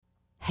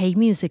Hey,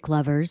 music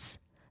lovers.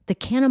 The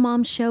Canna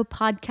Mom Show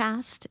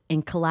podcast,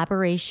 in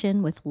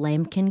collaboration with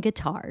Lamkin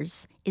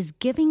Guitars, is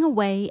giving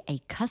away a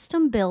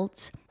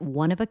custom-built,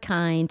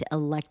 one-of-a-kind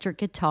electric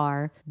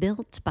guitar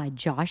built by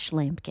Josh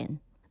Lamkin.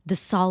 The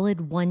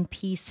solid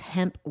one-piece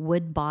hemp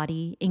wood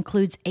body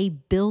includes a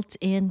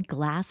built-in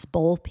glass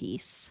bowl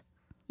piece.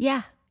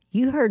 Yeah,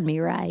 you heard me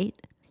right.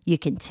 You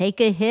can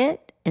take a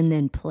hit and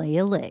then play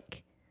a lick.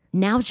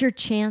 Now's your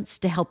chance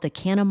to help the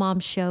Canna Mom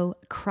Show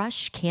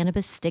crush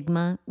cannabis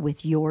stigma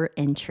with your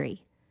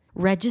entry.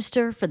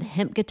 Register for the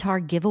hemp guitar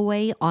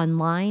giveaway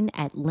online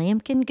at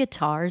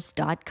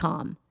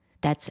lamkinguitars.com.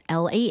 That's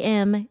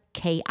LAMKIN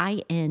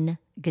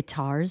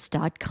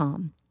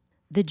guitars.com.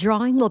 The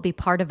drawing will be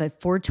part of a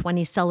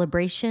 420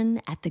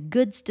 celebration at the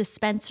Goods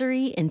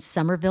Dispensary in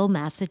Somerville,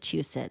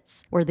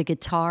 Massachusetts, where the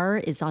guitar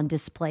is on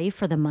display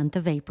for the month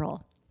of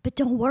April. But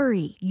don't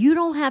worry, you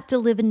don't have to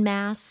live in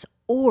Mass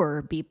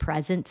or be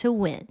present to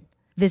win.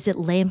 Visit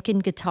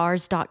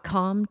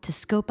lamkinguitars.com to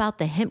scope out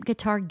the hemp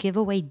guitar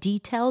giveaway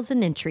details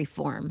and entry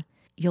form.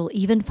 You'll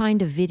even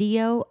find a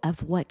video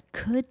of what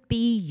could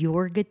be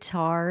your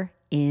guitar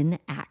in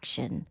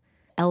action.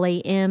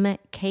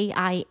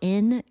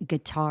 LAMKIN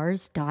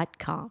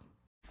guitars.com.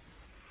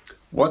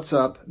 What's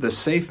up? The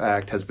SAFE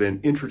Act has been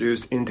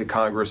introduced into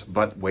Congress,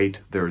 but wait,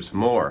 there's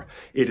more.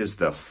 It is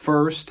the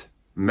first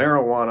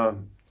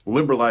marijuana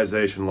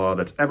liberalization law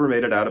that's ever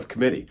made it out of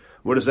committee.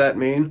 What does that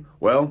mean?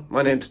 Well,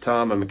 my name's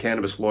Tom. I'm a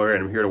cannabis lawyer,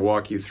 and I'm here to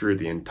walk you through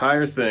the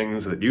entire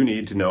things that you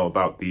need to know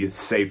about the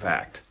SAFE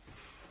Act.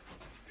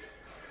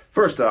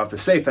 First off, the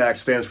SAFE Act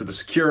stands for the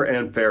Secure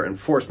and Fair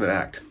Enforcement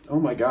Act. Oh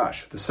my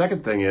gosh. The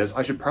second thing is,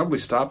 I should probably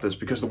stop this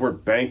because the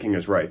word banking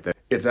is right there.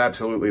 It's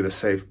absolutely the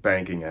Safe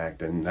Banking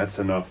Act, and that's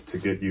enough to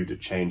get you to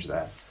change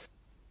that.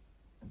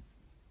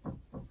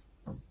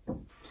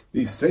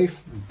 The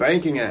Safe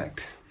Banking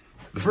Act.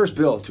 The first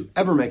bill to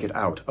ever make it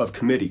out of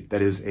committee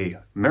that is a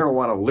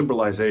marijuana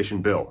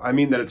liberalization bill. I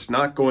mean that it's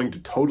not going to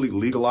totally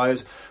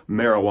legalize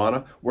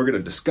marijuana. We're going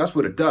to discuss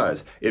what it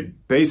does.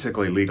 It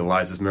basically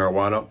legalizes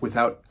marijuana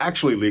without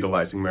actually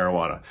legalizing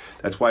marijuana.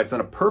 That's why it's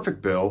not a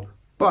perfect bill,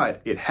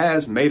 but it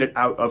has made it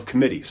out of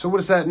committee. So what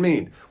does that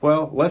mean?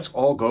 Well, let's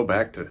all go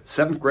back to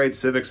 7th grade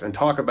civics and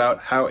talk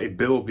about how a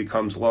bill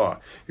becomes law.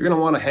 You're going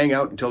to want to hang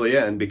out until the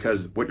end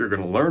because what you're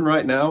going to learn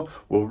right now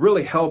will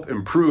really help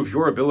improve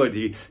your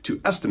ability to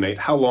estimate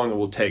how long it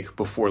will take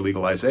before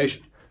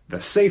legalization.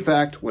 The SAFE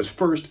Act was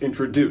first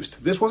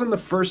introduced. This wasn't the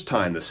first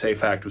time the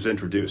SAFE Act was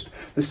introduced.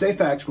 The SAFE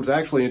Act was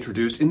actually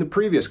introduced in the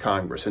previous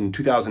Congress in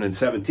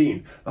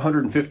 2017, the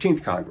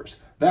 115th Congress.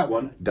 That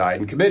one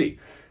died in committee.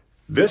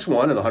 This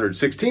one in the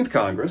 116th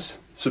Congress,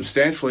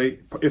 substantially,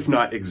 if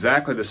not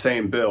exactly the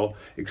same bill,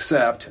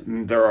 except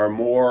there are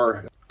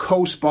more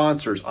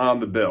co-sponsors on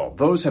the bill.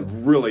 Those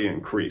have really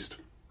increased.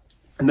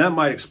 And that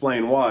might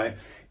explain why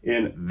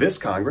in this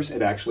Congress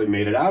it actually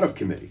made it out of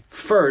committee.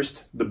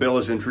 First, the bill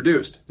is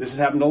introduced. This has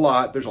happened a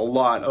lot. There's a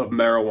lot of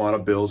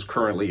marijuana bills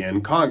currently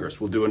in Congress.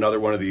 We'll do another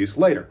one of these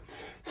later.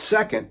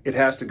 Second, it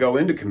has to go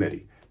into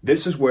committee.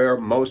 This is where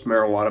most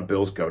marijuana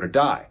bills go to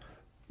die.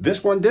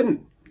 This one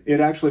didn't. It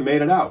actually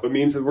made it out. It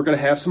means that we're going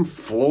to have some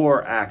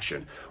floor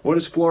action. What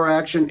is floor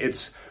action?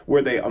 It's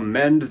where they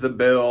amend the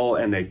bill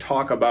and they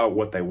talk about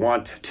what they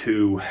want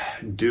to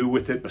do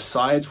with it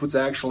besides what's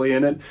actually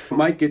in it. It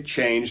might get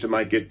changed, it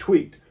might get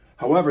tweaked.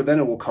 However, then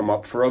it will come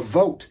up for a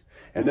vote.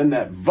 And then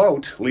that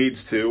vote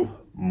leads to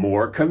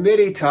more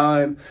committee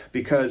time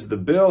because the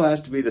bill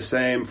has to be the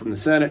same from the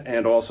Senate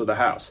and also the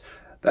House.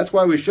 That's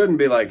why we shouldn't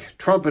be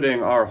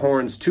trumpeting our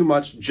horns too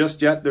much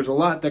just yet. There's a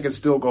lot that can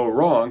still go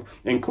wrong,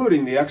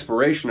 including the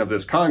expiration of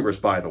this Congress,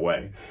 by the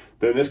way.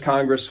 Then this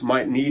Congress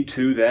might need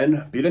to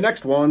then be the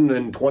next one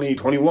in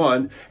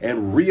 2021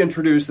 and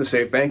reintroduce the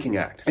Safe Banking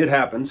Act. It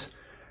happens.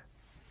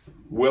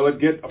 Will it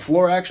get a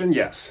floor action?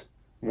 Yes.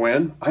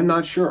 When? I'm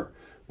not sure.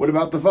 What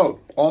about the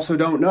vote? Also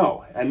don't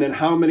know. And then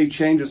how many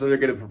changes are they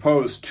going to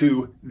propose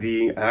to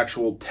the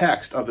actual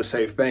text of the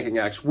Safe Banking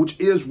Act, which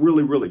is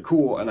really, really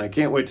cool, and I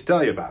can't wait to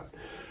tell you about it.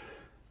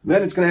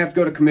 Then it's going to have to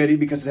go to committee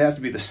because it has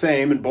to be the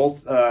same in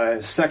both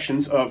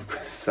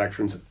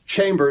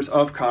chambers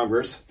of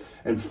Congress.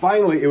 And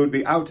finally, it would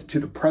be out to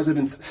the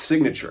president's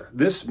signature.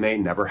 This may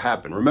never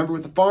happen. Remember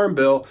with the Farm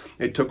Bill,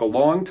 it took a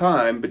long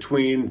time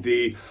between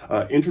the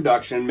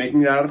introduction,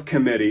 making it out of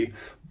committee,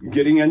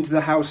 getting into the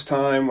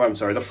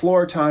the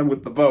floor time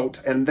with the vote,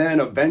 and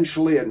then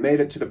eventually it made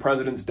it to the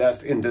president's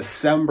desk in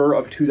December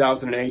of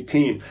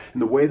 2018.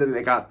 And the way that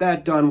they got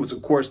that done was,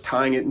 of course,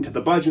 tying it into the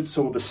budget.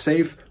 So will the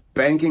Safe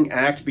Banking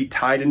Act be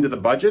tied into the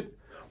budget?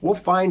 We'll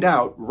find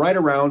out right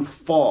around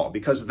fall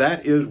because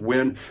that is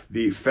when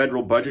the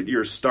federal budget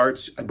year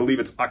starts. I believe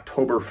it's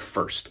October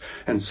 1st.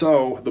 And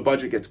so the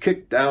budget gets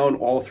kicked down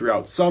all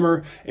throughout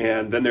summer.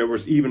 And then there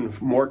was even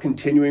more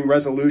continuing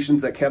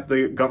resolutions that kept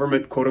the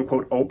government, quote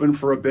unquote, open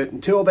for a bit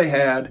until they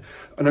had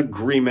an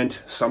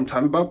agreement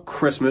sometime about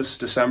Christmas,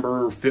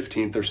 December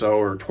 15th or so,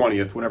 or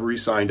 20th, whenever he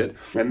signed it.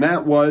 And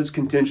that was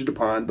contingent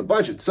upon the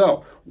budget.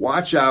 So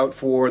watch out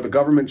for the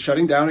government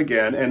shutting down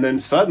again. And then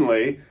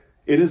suddenly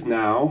it is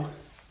now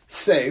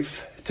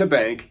safe to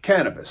bank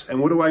cannabis. And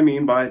what do I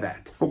mean by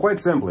that? Well, quite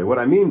simply, what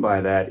I mean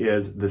by that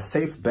is the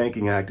SAFE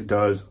Banking Act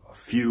does a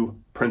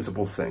few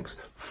principal things.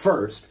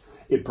 First,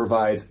 it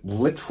provides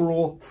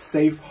literal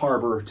safe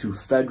harbor to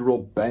federal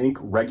bank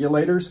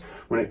regulators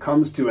when it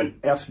comes to an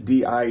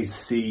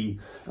FDIC,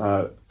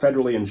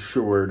 federally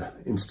insured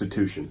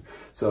institution.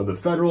 So the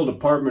Federal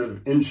Department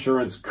of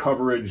Insurance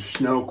Coverage,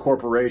 no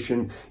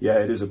corporation. Yeah,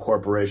 it is a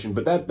corporation,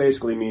 but that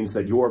basically means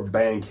that your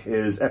bank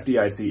is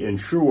FDIC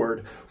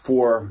insured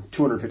for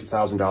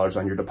 $250,000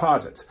 on your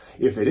deposits.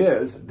 If it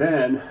is,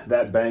 then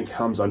that bank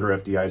comes under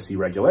FDIC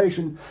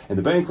regulation, and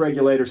the bank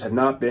regulators have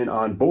not been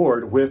on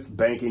board with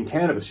banking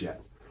cannabis yet.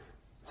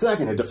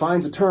 Second, it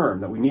defines a term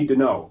that we need to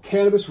know.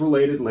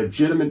 Cannabis-related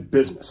legitimate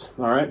business,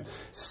 all right?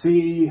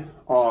 CRLBs,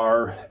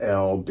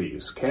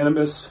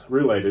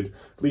 cannabis-related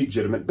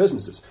legitimate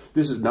businesses.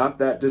 This is not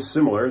that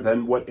dissimilar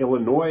than what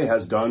Illinois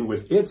has done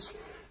with its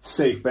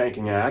SAFE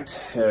Banking Act.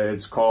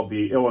 It's called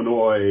the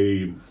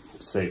Illinois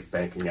SAFE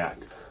Banking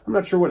Act. I'm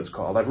not sure what it's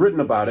called. I've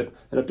written about it,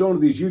 and I've done one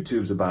of these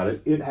YouTubes about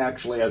it. It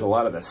actually has a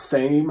lot of the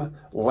same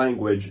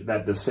language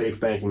that the SAFE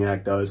Banking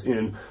Act does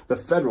in the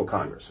federal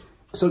Congress.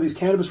 So these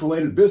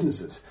cannabis-related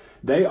businesses,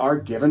 they are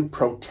given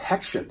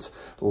protections,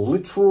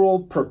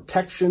 literal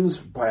protections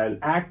by an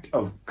act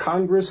of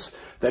Congress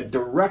that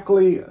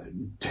directly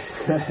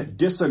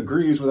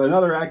disagrees with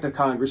another act of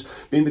Congress,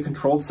 being the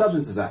Controlled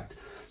Substances Act.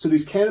 So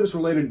these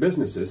cannabis-related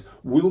businesses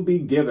will be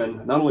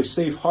given not only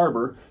safe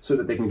harbor so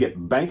that they can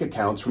get bank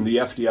accounts from the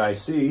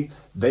FDIC,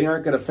 they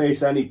aren't going to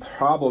face any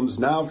problems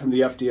now from the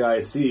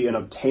FDIC in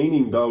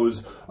obtaining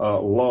those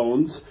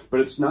loans,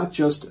 but it's not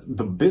just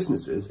the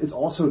businesses, it's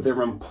also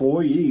their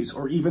employees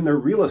or even their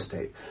real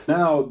estate.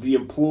 Now, the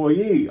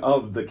employee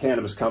of the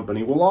cannabis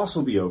company will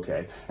also be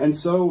okay, and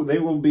so they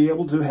will be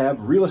able to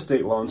have real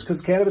estate loans because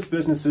cannabis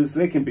businesses,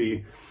 they can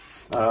be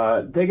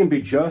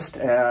just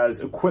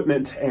as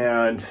equipment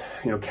and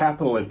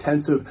capital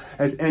intensive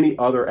as any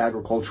other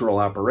agricultural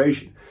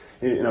operation.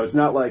 It's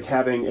not like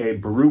having a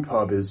brew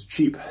pub is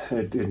cheap.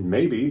 It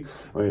may be.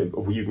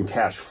 You can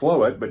cash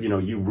flow it, but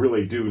you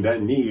really do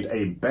then need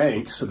a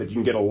bank so that you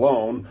can get a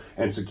loan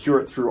and secure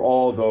it through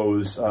all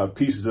those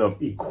pieces of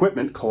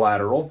equipment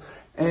collateral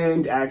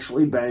and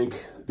actually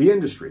bank the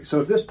industry.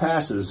 So if this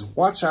passes,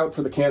 watch out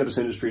for the cannabis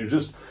industry to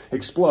just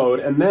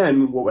explode, and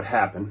then what would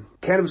happen?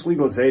 Cannabis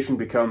legalization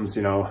becomes,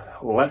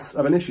 less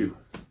of an issue.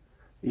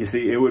 You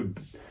see,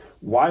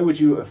 why would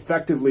you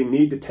effectively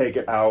need to take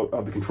it out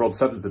of the Controlled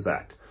Substances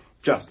Act?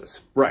 Justice,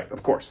 right,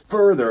 of course.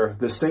 Further,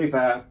 the SAFE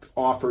Act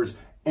offers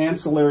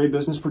ancillary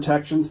business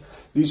protections.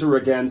 These are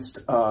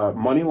against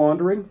money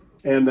laundering,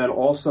 and then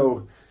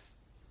also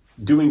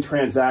doing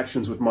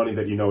transactions with money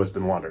that has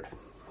been laundered.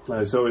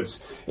 So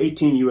it's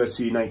 18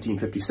 U.S.C.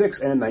 1956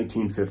 and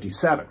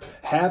 1957.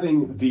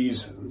 Having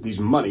these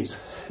monies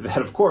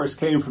that, of course,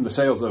 came from the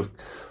sales of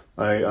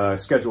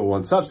Schedule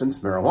I substance,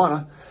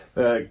 marijuana,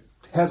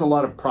 has a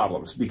lot of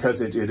problems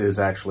because it is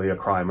actually a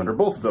crime under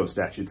both of those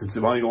statutes. It's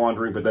money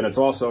laundering, but then it's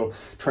also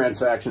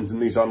transactions in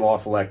these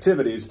unlawful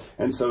activities,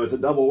 and so it's a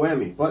double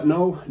whammy. But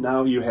no,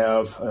 now you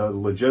have a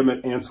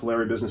legitimate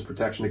ancillary business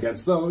protection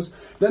against those.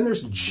 Then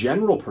there's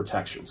general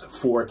protections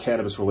for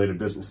cannabis-related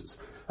businesses.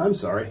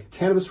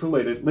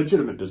 Cannabis-related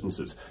legitimate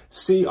businesses,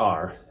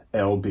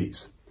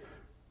 CRLBs.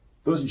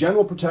 Those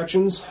general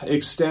protections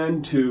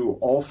extend to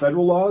all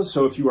federal laws,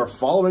 so if you are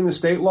following the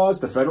state laws,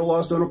 the federal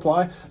laws don't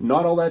apply.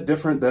 Not all that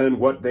different than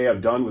what they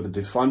have done with the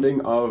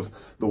defunding of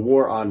the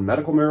war on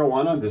medical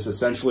marijuana. This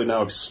essentially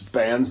now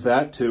expands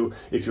that to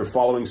if you're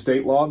following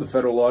state law, the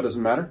federal law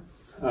doesn't matter.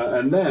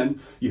 And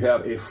then you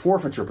have a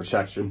forfeiture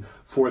protection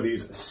for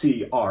these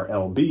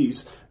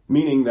CRLBs,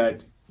 meaning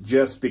that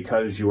just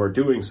because you are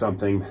doing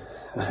something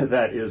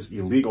that is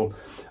illegal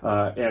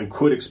and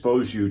could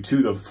expose you to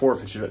the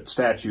forfeiture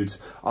statutes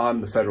on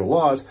the federal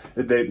laws,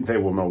 they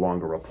will no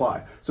longer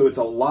apply. So it's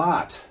a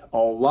lot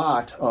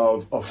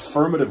of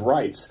affirmative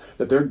rights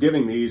that they're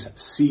giving these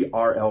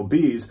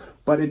CRLBs,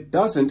 but it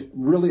doesn't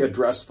really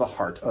address the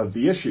heart of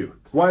the issue.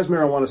 Why is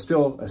marijuana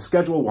still a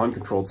Schedule I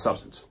controlled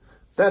substance?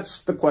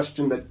 That's the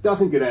question that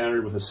doesn't get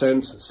answered with a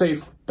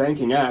SAFE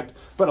Banking Act,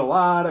 but a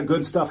lot of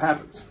good stuff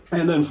happens.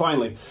 And then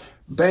finally,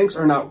 banks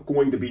are not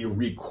going to be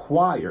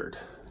required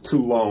to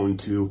loan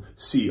to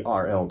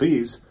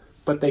CRLBs,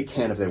 but they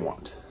can if they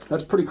want.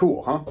 That's pretty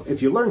cool, huh?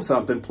 If you learned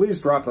something, please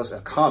drop us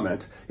a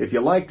comment. If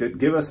you liked it,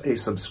 give us a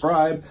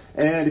subscribe.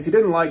 And if you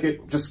didn't like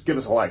it, just give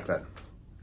us a like then.